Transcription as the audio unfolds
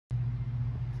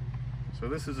So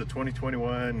this is a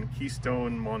 2021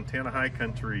 Keystone Montana High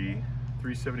Country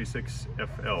 376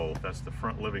 FL. That's the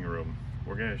front living room.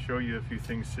 We're going to show you a few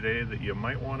things today that you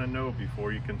might want to know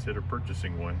before you consider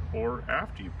purchasing one, or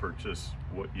after you purchase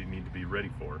what you need to be ready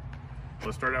for.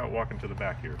 Let's start out walking to the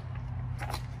back here.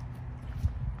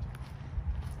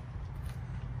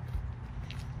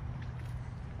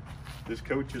 This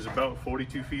coach is about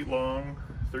 42 feet long,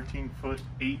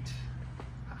 13'8"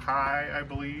 high, I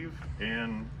believe,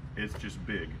 and it's just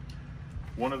big.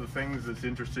 One of the things that's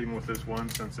interesting with this one,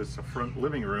 since it's a front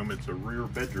living room, it's a rear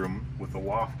bedroom with a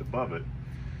loft above it.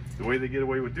 The way they get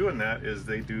away with doing that is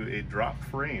they do a drop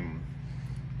frame.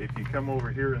 If you come over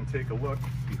here and take a look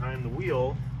behind the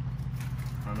wheel,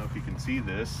 I don't know if you can see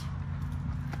this,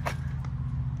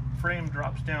 frame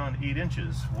drops down 8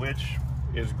 inches, which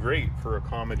is great for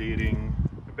accommodating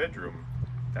the bedroom.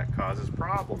 That causes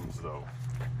problems though.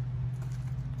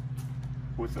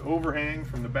 With the overhang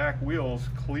from the back wheels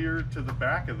clear to the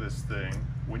back of this thing,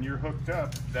 when you're hooked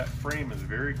up, that frame is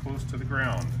very close to the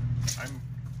ground.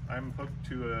 I'm hooked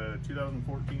to a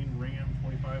 2014 Ram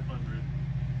 2500,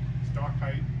 stock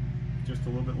height, just a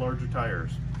little bit larger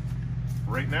tires.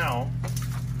 Right now,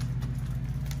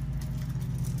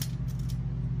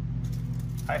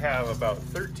 I have about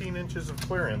 13 inches of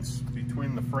clearance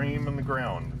between the frame and the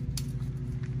ground.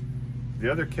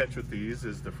 The other catch with these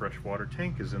is the freshwater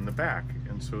tank is in the back,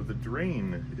 and so the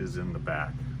drain is in the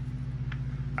back.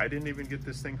 I didn't even get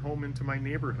this thing home into my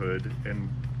neighborhood, and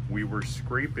we were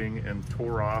scraping and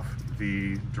tore off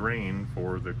the drain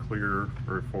for the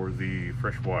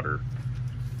freshwater.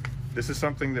 This is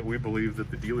something that we believe that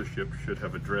the dealership should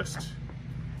have addressed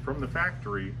from the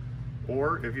factory,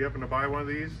 or if you happen to buy one of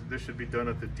these, this should be done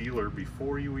at the dealer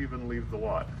before you even leave the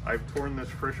lot. I've torn this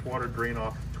freshwater drain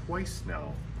off twice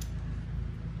now.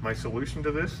 My solution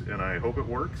to this, and I hope it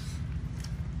works,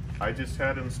 I just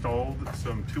had installed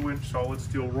some 2-inch solid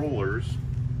steel rollers.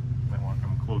 I want to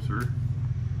come closer.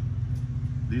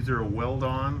 These are a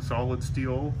weld-on solid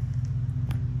steel.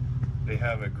 They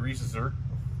have a grease zerk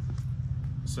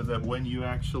so that when you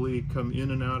actually come in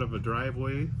and out of a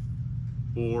driveway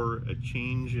or a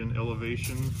change in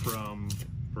elevation from,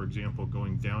 for example,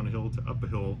 going downhill to up a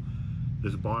hill,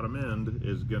 this bottom end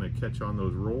is going to catch on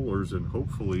those rollers and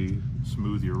hopefully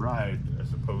smooth your ride,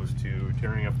 as opposed to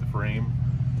tearing up the frame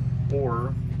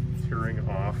or tearing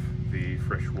off the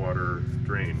freshwater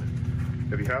drain.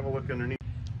 If you have a look underneath,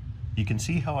 you can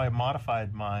see how I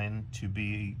modified mine to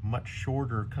be much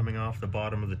shorter coming off the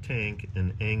bottom of the tank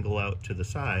and angle out to the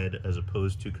side as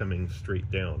opposed to coming straight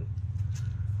down.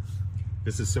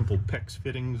 This is simple PEX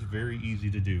fittings, very easy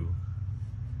to do.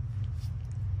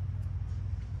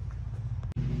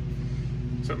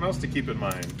 Something else to keep in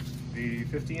mind, the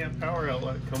 50 amp power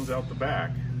outlet comes out the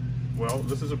back. Well,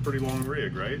 this is a pretty long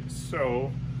rig, right?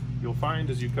 So you'll find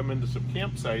as you come into some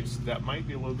campsites, that might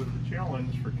be a little bit of a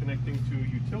challenge for connecting to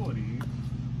utility,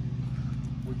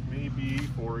 which may be,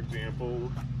 for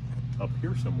example, up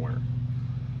here somewhere.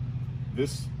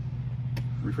 This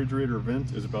refrigerator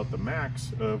vent is about the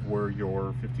max of where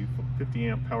your 50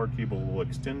 amp power cable will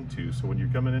extend to. So when you're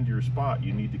coming into your spot,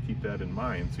 you need to keep that in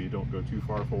mind so you don't go too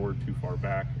far forward, too far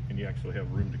back, and you actually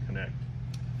have room to connect.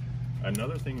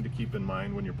 Another thing to keep in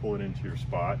mind when you're pulling into your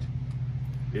spot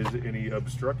is any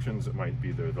obstructions that might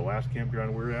be there. The last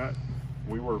campground we were at,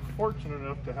 we were fortunate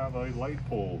enough to have a light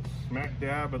pole smack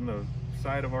dab in the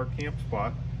side of our camp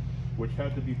spot, which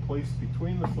had to be placed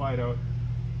between the slide out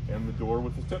and the door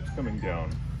with the steps coming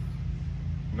down.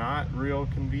 Not real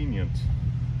convenient.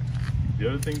 The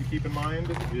other thing to keep in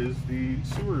mind is the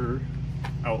sewer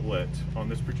outlet on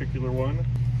this particular one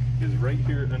is right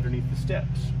here underneath the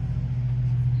steps.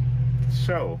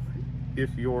 So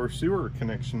if your sewer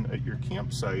connection at your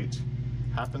campsite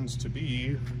happens to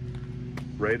be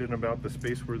right in about the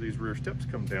space where these rear steps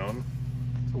come down,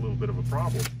 it's a little bit of a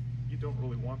problem. You don't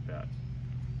really want that.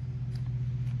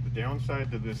 The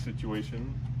downside to this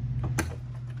situation,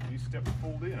 these steps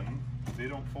fold in, they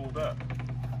don't fold up.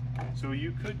 So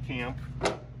you could camp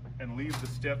and leave the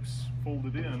steps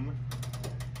folded in,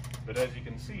 but as you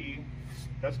can see,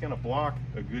 that's going to block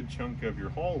a good chunk of your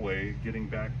hallway getting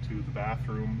back to the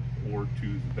bathroom or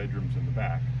to the bedrooms in the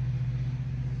back.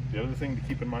 The other thing to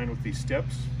keep in mind with these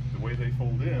steps, the way they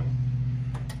fold in,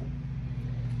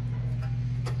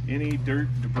 any dirt,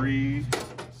 debris,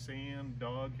 sand,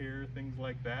 dog hair, things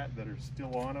like that that are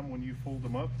still on them when you fold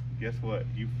them up, guess what?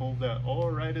 You fold that all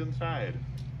right inside.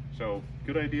 So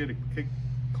good idea to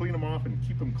clean them off and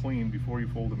keep them clean before you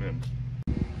fold them in.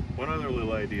 One other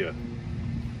little idea.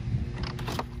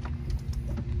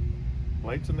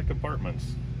 Lights in the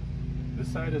compartments.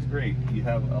 This side is great. You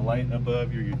have a light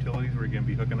above your utilities where you're going to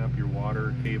be hooking up your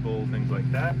water, cable, things like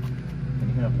that.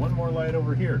 And you have one more light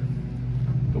over here.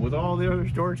 But with all the other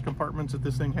storage compartments that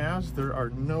this thing has, there are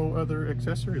no other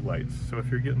accessory lights. So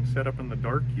if you're getting set up in the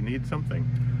dark, you need something.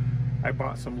 I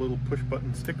bought some little push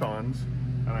button stick-ons,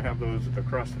 and I have those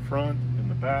across the front, in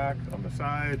the back, on the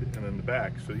side, and in the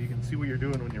back. So you can see what you're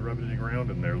doing when you're rubbing around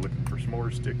in there looking for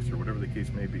s'more sticks or whatever the case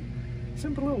may be.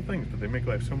 Simple little things, but they make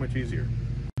life so much easier.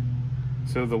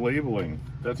 So the labeling,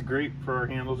 that's great for our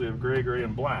handles. We have gray, gray,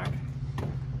 and black.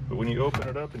 But when you open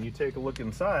it up and you take a look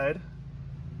inside,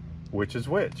 which is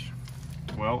which?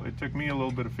 Well, it took me a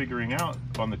little bit of figuring out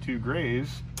on the two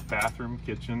grays, bathroom,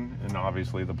 kitchen, and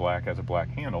obviously the black has a black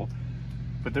handle.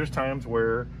 But there's times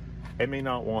where I may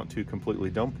not want to completely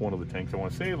dump one of the tanks. I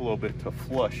want to save a little bit to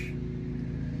flush.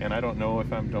 And I don't know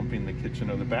if I'm dumping the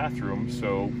kitchen or the bathroom,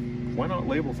 so why not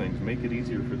label things, make it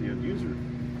easier for the end user?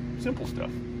 Simple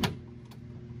stuff.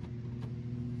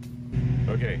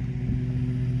 Okay,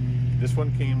 this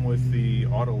one came with the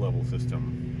auto level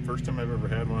system. First time I've ever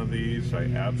had one of these. I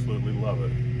absolutely love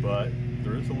it, but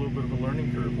there is a little bit of a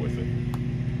learning curve with it.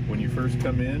 When you first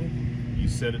come in, you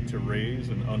set it to raise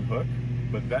and unhook,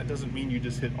 but that doesn't mean you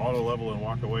just hit auto level and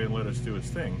walk away and let it do its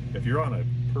thing. If you're on a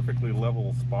perfectly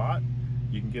level spot,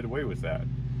 you can get away with that.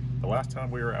 The last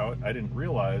time we were out, I didn't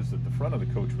realize that the front of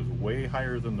the coach was way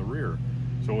higher than the rear.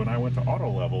 So when I went to auto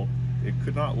level, it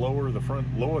could not lower the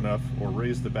front low enough or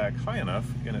raise the back high enough,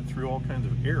 and it threw all kinds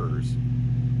of errors.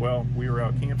 Well, we were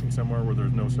out camping somewhere where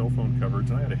there's no cell phone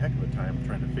coverage, and I had a heck of a time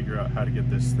trying to figure out how to get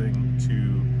this thing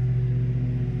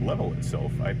to level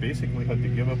itself. I basically had to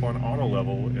give up on auto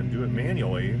level and do it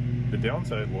manually. The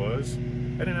downside was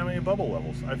I didn't have any bubble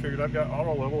levels. I figured I've got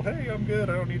auto level, hey, I'm good,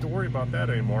 I don't need to worry about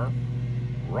that anymore.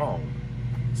 Wrong.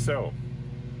 So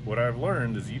what I've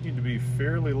learned is you need to be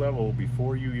fairly level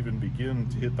before you even begin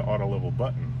to hit the auto level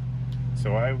button.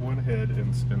 So I went ahead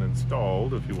and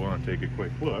installed, if you want to take a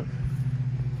quick look.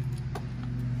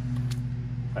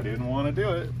 I didn't want to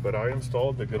do it, but I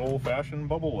installed the good old-fashioned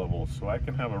bubble level so I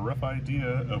can have a rough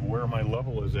idea of where my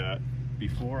level is at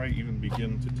before I even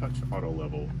begin to touch auto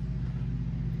level.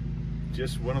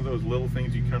 Just one of those little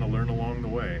things you kind of learn along the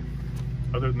way.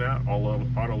 Other than that,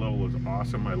 auto level is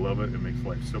awesome. I love it. It makes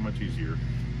life so much easier.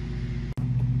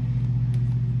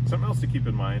 Something else to keep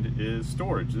in mind is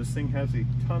storage. This thing has a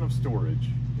ton of storage.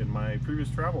 In my previous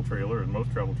travel trailer, and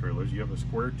most travel trailers, you have a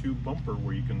square tube bumper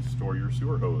where you can store your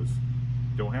sewer hose.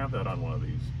 Don't have that on one of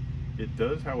these. It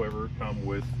does, however, come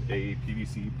with a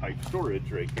PVC pipe storage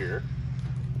right here,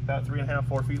 about 3.5,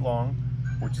 4 feet long,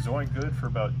 which is only good for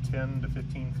about 10 to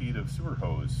 15 feet of sewer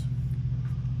hose.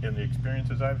 In the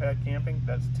experiences I've had camping,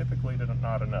 that's typically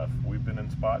not enough. We've been in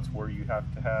spots where you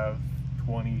have to have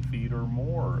 20 feet or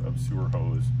more of sewer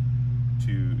hose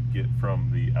to get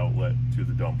from the outlet to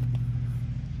the dump.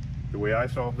 The way I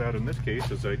solved that in this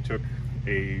case is I took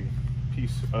a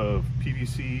piece of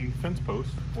PVC fence post,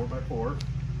 4x4,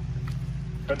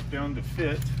 cut it down to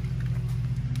fit,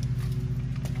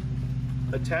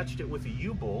 attached it with a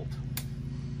U-bolt,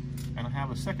 and I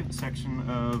have a second section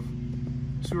of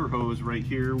sewer hose right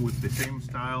here with the same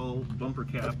style bumper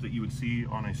cap that you would see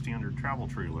on a standard travel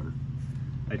trailer.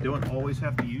 I don't always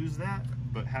have to use that,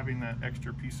 but having that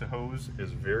extra piece of hose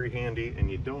is very handy, and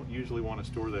you don't usually want to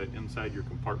store that inside your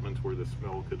compartments where the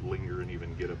smell could linger and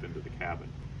even get up into the cabin.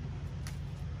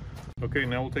 Okay,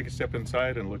 now we'll take a step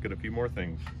inside and look at a few more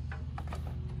things.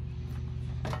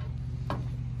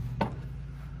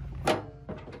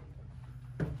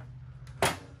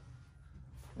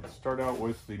 Let's start out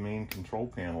with the main control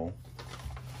panel.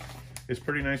 It's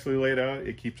pretty nicely laid out.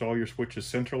 It keeps all your switches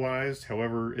centralized.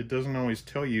 However, it doesn't always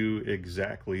tell you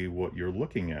exactly what you're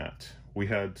looking at. We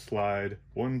had slide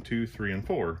 1, 2, 3, and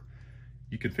 4.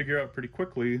 You can figure out pretty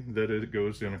quickly that it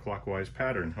goes in a clockwise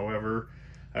pattern. However,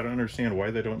 I don't understand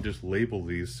why they don't just label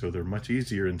these so they're much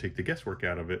easier and take the guesswork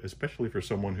out of it, especially for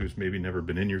someone who's maybe never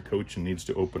been in your coach and needs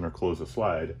to open or close a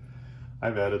slide.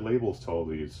 I've added labels to all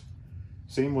these.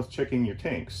 Same with checking your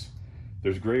tanks.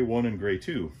 There's gray 1 and gray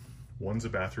 2. One's a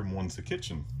bathroom, one's the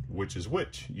kitchen. Which is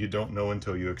which? You don't know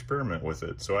until you experiment with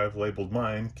it. So I've labeled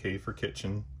mine K for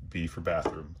kitchen, B for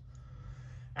bathroom.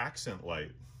 Accent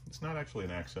light. It's not actually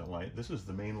an accent light. This is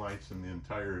the main lights in the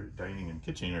entire dining and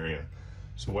kitchen area.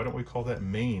 So why don't we call that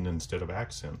main instead of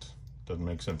accent? Doesn't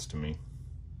make sense to me.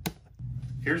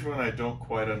 Here's one I don't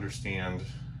quite understand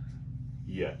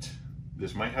yet.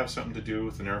 This might have something to do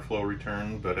with an airflow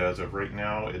return, but as of right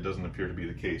now, it doesn't appear to be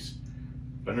the case.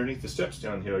 Underneath the steps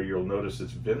down here, you'll notice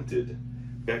it's vented.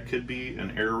 That could be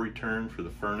an air return for the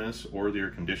furnace or the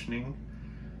air conditioning.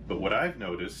 But what I've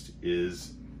noticed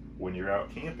is when you're out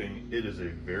camping, it is a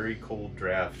very cold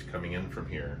draft coming in from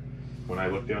here. When I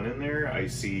look down in there, I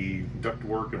see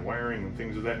ductwork and wiring and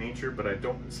things of that nature, but I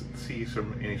don't see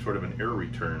any sort of an air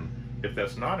return. If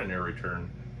that's not an air return,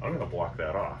 I'm going to block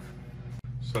that off.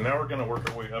 So now we're going to work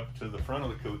our way up to the front of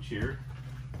the coach here.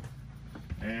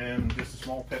 And just a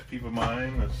small pet peeve of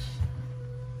mine, that's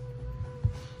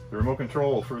the remote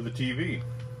control for the TV.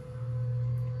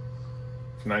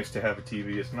 It's nice to have a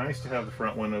TV. It's nice to have the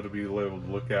front window to be able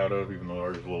to look out of, even though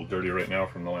ours is a little dirty right now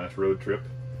from the last road trip.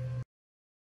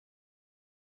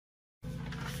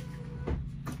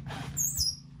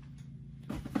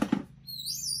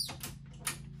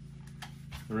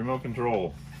 The remote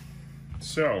control.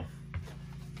 So,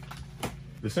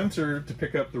 the sensor to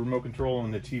pick up the remote control on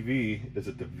the TV is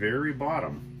at the very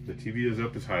bottom. The TV is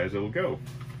up as high as it'll go.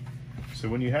 So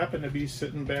when you happen to be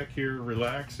sitting back here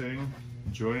relaxing,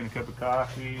 enjoying a cup of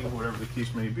coffee, whatever the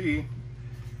case may be,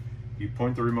 you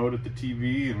point the remote at the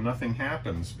TV and nothing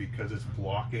happens because it's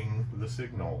blocking the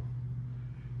signal.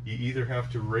 You either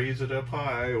have to raise it up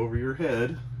high over your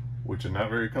head, which is not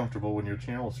very comfortable when you're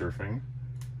channel surfing,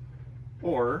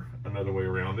 or another way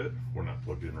around it, we're not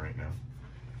plugged in right now.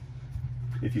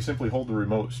 If you simply hold the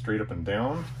remote straight up and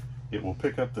down, it will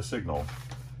pick up the signal.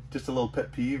 Just a little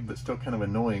pet peeve, but still kind of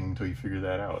annoying until you figure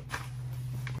that out.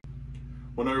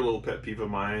 One other little pet peeve of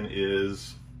mine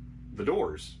is the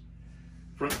doors.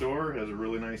 Front door has a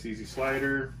really nice easy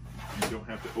slider. You don't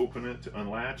have to open it to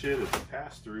unlatch it. It's a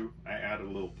pass-through. I added a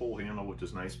little pull handle, which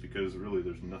is nice because really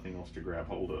there's nothing else to grab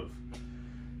hold of.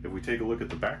 If we take a look at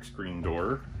the back screen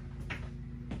door,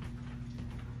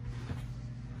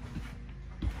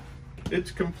 it's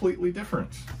completely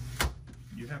different.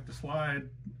 You have to slide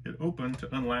it open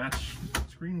to unlatch the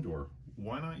screen door.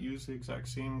 Why not use the exact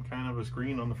same kind of a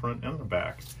screen on the front and the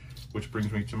back? Which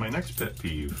brings me to my next pet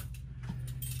peeve.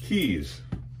 Keys.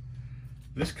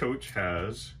 This coach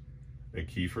has a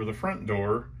key for the front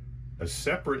door, a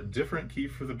separate different key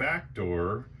for the back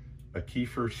door, a key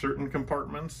for certain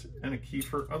compartments, and a key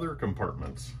for other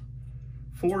compartments.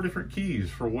 4 different keys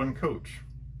for one coach.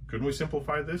 Couldn't we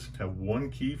simplify this to have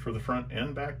one key for the front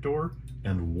and back door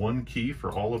and one key for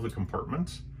all of the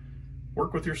compartments?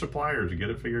 Work with your supplier to get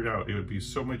it figured out. It would be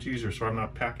so much easier so I'm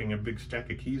not packing a big stack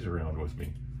of keys around with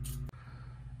me.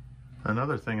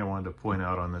 Another thing I wanted to point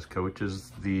out on this coach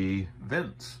is the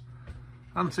vents.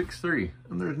 I'm 6'3",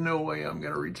 and there's no way I'm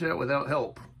gonna reach that without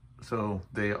help. So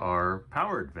they are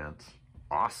powered vents.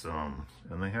 Awesome.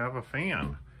 And they have a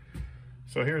fan.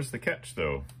 So here's the catch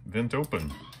though. Vent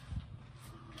open.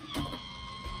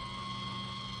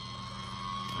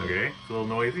 Okay, it's a little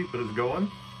noisy, but it's going.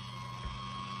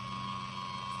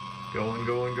 Going,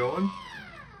 going, going.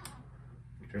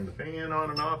 Turn the fan on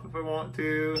and off if I want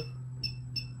to.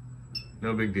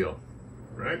 No big deal,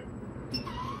 right?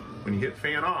 When you hit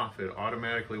fan off, it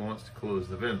automatically wants to close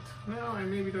the vent. No, I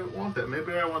maybe don't want that.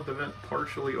 Maybe I want the vent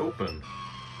partially open.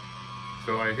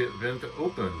 So I hit vent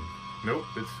open. Nope,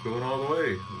 it's going all the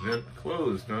way. Vent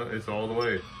closed, no, it's all the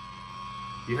way.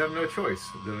 You have no choice.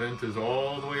 The vent is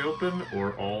all the way open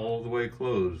or all the way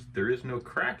closed. There is no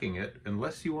cracking it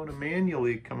unless you want to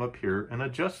manually come up here and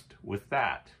adjust with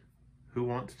that. Who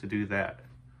wants to do that?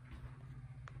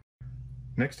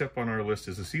 Next up on our list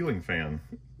is a ceiling fan.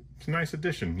 It's a nice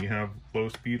addition. You have low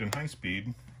speed and high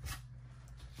speed.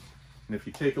 And if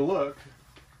you take a look,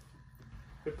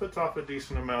 it puts off a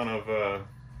decent amount of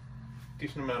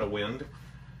wind.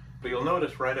 But you'll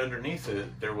notice right underneath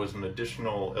it, there was an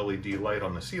additional LED light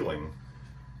on the ceiling.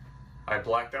 I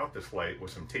blacked out this light with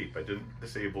some tape. I didn't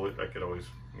disable it. I could always,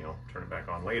 turn it back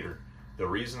on later. The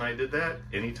reason I did that,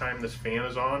 anytime this fan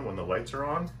is on, when the lights are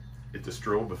on, it's a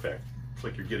strobe effect. It's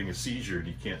like you're getting a seizure and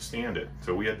you can't stand it.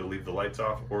 So we had to leave the lights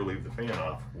off or leave the fan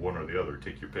off, one or the other,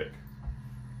 take your pick.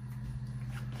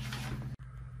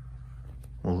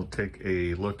 We'll take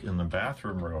a look in the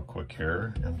bathroom real quick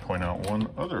here and point out one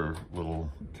other little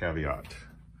caveat.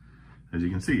 As you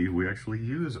can see, we actually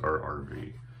use our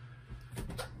RV.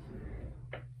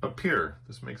 Up here,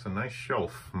 this makes a nice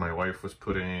shelf. My wife was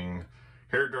putting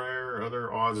hairdryer,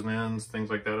 other odds and ends, things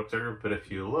like that up there, but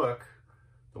if you look,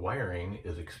 the wiring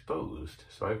is exposed.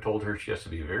 So I've told her she has to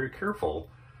be very careful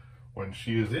when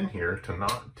she is in here to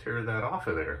not tear that off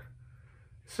of there.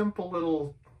 Simple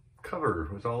little cover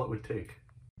was all it would take.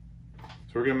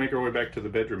 So we're gonna make our way back to the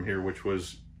bedroom here, which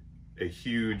was a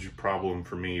huge problem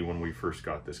for me when we first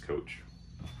got this coach.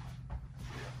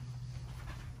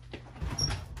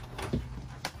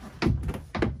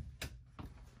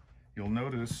 You'll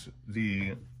notice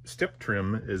the step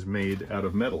trim is made out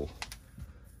of metal.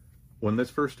 When this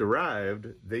first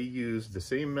arrived, they used the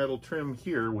same metal trim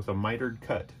here with a mitered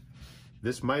cut.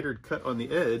 This mitered cut on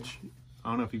the edge I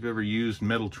don't know if you've ever used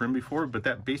metal trim before, but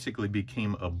that basically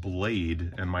became a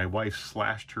blade, and my wife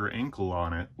slashed her ankle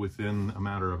on it within a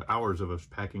matter of hours of us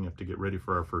packing up to get ready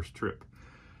for our first trip.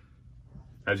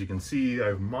 As you can see,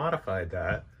 I've modified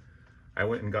that. I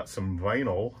went and got some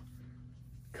vinyl,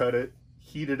 cut it,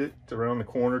 heated it around the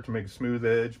corner to make a smooth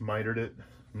edge, mitered it.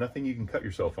 Nothing you can cut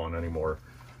yourself on anymore.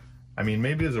 I mean,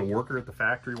 maybe as a worker at the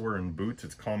factory wearing boots,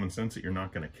 it's common sense that you're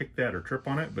not going to kick that or trip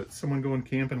on it, but someone going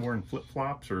camping wearing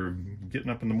flip-flops or getting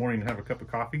up in the morning to have a cup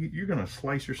of coffee, you're going to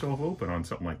slice yourself open on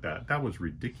something like that. That was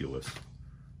ridiculous.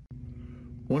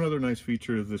 One other nice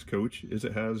feature of this coach is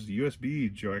it has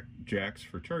USB jacks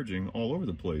for charging all over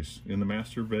the place. In the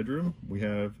master bedroom, we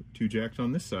have 2 jacks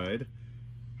on this side,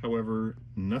 however,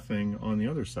 nothing on the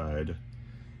other side.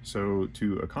 So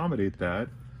to accommodate that,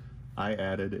 I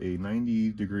added a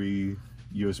 90-degree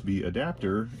USB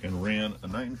adapter and ran a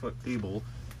 9-foot cable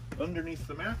underneath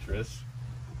the mattress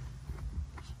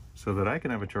so that I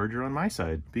can have a charger on my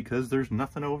side, because there's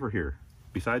nothing over here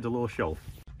besides a little shelf.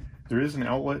 There is an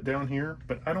outlet down here,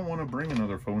 but I don't want to bring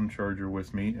another phone charger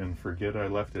with me and forget I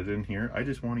left it in here. I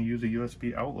just want to use a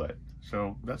USB outlet.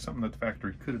 So that's something that the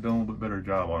factory could have done a little bit better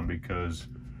job on, because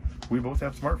we both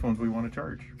have smartphones we want to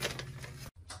charge.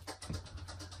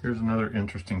 Here's another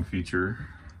interesting feature.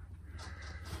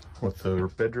 With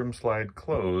the bedroom slide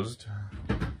closed,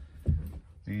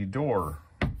 the door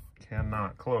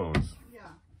cannot close. Yeah,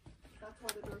 that's why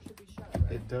the door should be shut,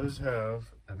 right? It does have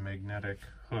a magnetic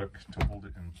hook to hold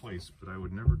it in place, but I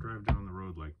would never drive down the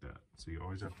road like that. So you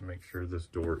always have to make sure this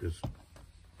door is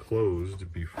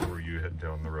closed before you head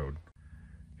down the road.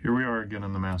 Here we are again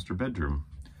in the master bedroom.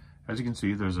 As you can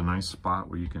see, there's a nice spot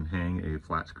where you can hang a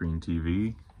flat screen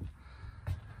TV.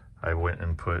 I went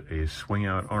and put a swing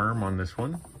out arm on this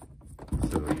one,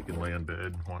 so you can lay in bed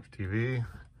and watch TV.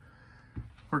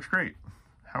 Works great.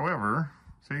 However,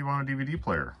 say you want a DVD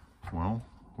player. Well,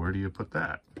 where do you put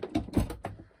that?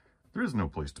 There is no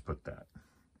place to put that.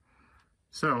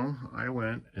 So I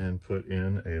went and put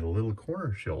in a little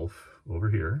corner shelf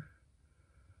over here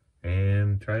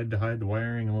and tried to hide the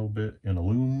wiring a little bit in a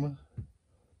loom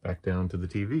back down to the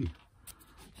TV.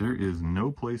 There is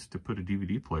no place to put a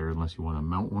DVD player unless you want to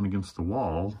mount one against the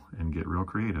wall and get real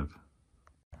creative.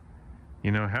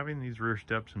 You know, having these rear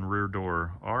steps and rear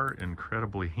door are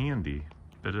incredibly handy,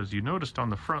 but as you noticed on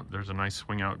the front, there's a nice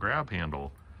swing out grab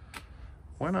handle.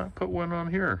 Why not put one on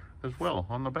here as well,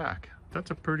 on the back? That's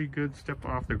a pretty good step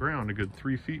off the ground, a good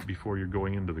 3 feet before you're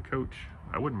going into the coach.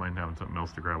 I wouldn't mind having something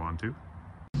else to grab onto.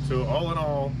 So all in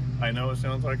all, I know it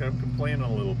sounds like I'm complaining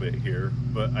a little bit here,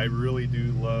 but I really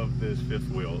do love this fifth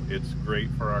wheel. It's great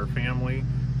for our family.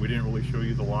 We didn't really show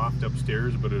you the loft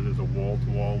upstairs, but it is a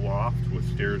wall-to-wall loft with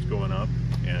stairs going up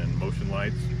and motion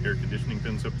lights, air conditioning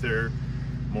pins up there,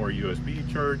 more USB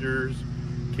chargers,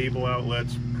 cable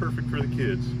outlets, perfect for the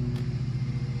kids.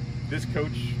 This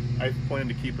coach, I plan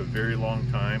to keep a very long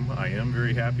time. I am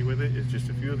very happy with it. It's just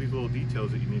a few of these little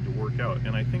details that you need to work out,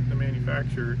 and I think the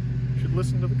manufacturer should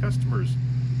listen to the customers.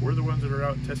 We're the ones that are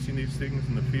out testing these things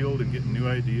in the field and getting new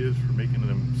ideas for making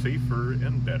them safer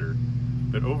and better.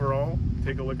 But overall,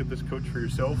 take a look at this coach for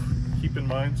yourself. Keep in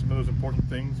mind some of those important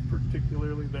things,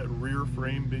 particularly that rear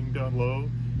frame being down low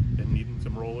and needing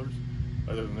some rollers.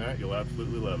 Other than that, you'll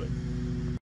absolutely love it.